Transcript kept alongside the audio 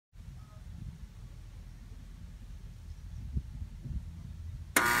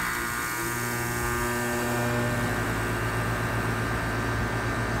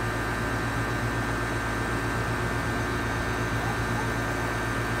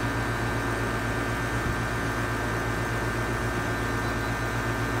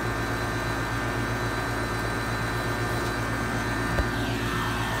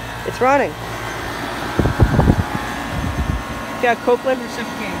running. Yeah, Copeland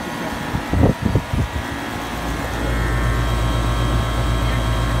reciprocating.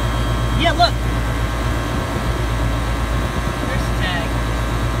 Yeah, look. There's the tag.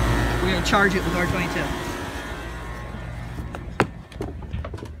 We're gonna charge it with R22.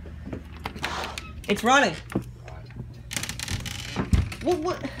 It's running.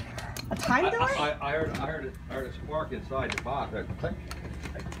 What? A time delay? I heard a spark inside the box.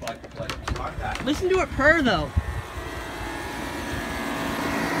 Like that. Listen to it purr though.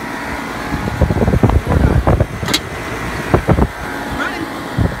 Running.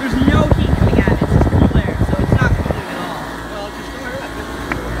 There's no heat coming at it. It's just cool air, so it's not cooling at all. Well, just start it up.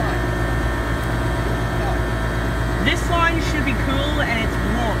 This line should be cool and it's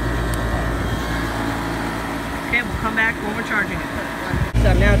warm. Okay, we'll come back when we're charging it. So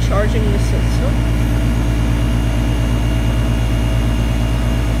I'm now charging the system.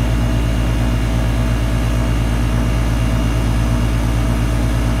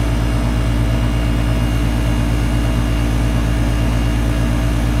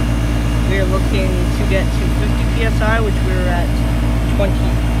 We're looking to get to 50 psi, which we're at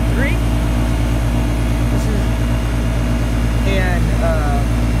 23. This is, and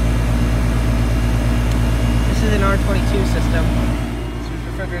this is an R22 system. This is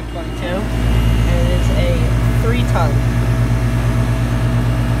refrigerant 22, and it is a 3-ton.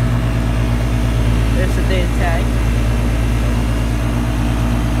 There's the data tag.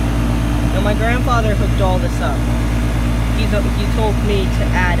 Now my grandfather hooked all this up. He told me to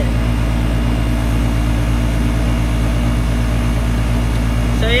add it.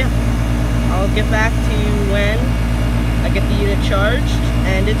 So yeah, I'll get back to you when I get the unit charged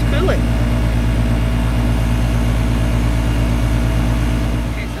and it's cooling.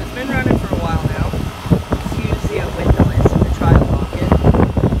 Okay, so it's been running for a while now. Let's use the windowless to try to lock it.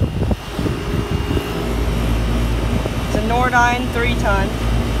 It's a Nordyne 3-ton.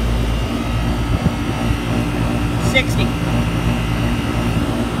 60.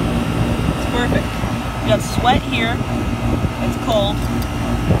 It's perfect. You got sweat here. It's cold.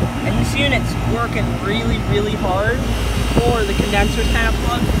 And this unit's working really, really hard for the condenser's kind of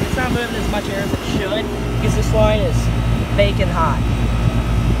plugged. It's not moving as much air as it should because this line is baking hot.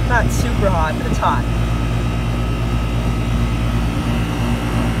 Not super hot, but it's hot.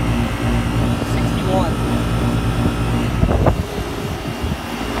 61.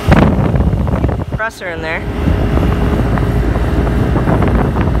 Compressor in there.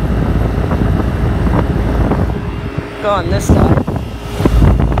 Go on this side.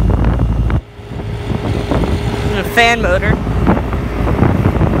 A fan motor.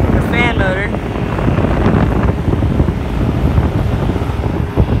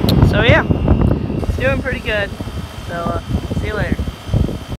 So yeah, it's doing pretty good.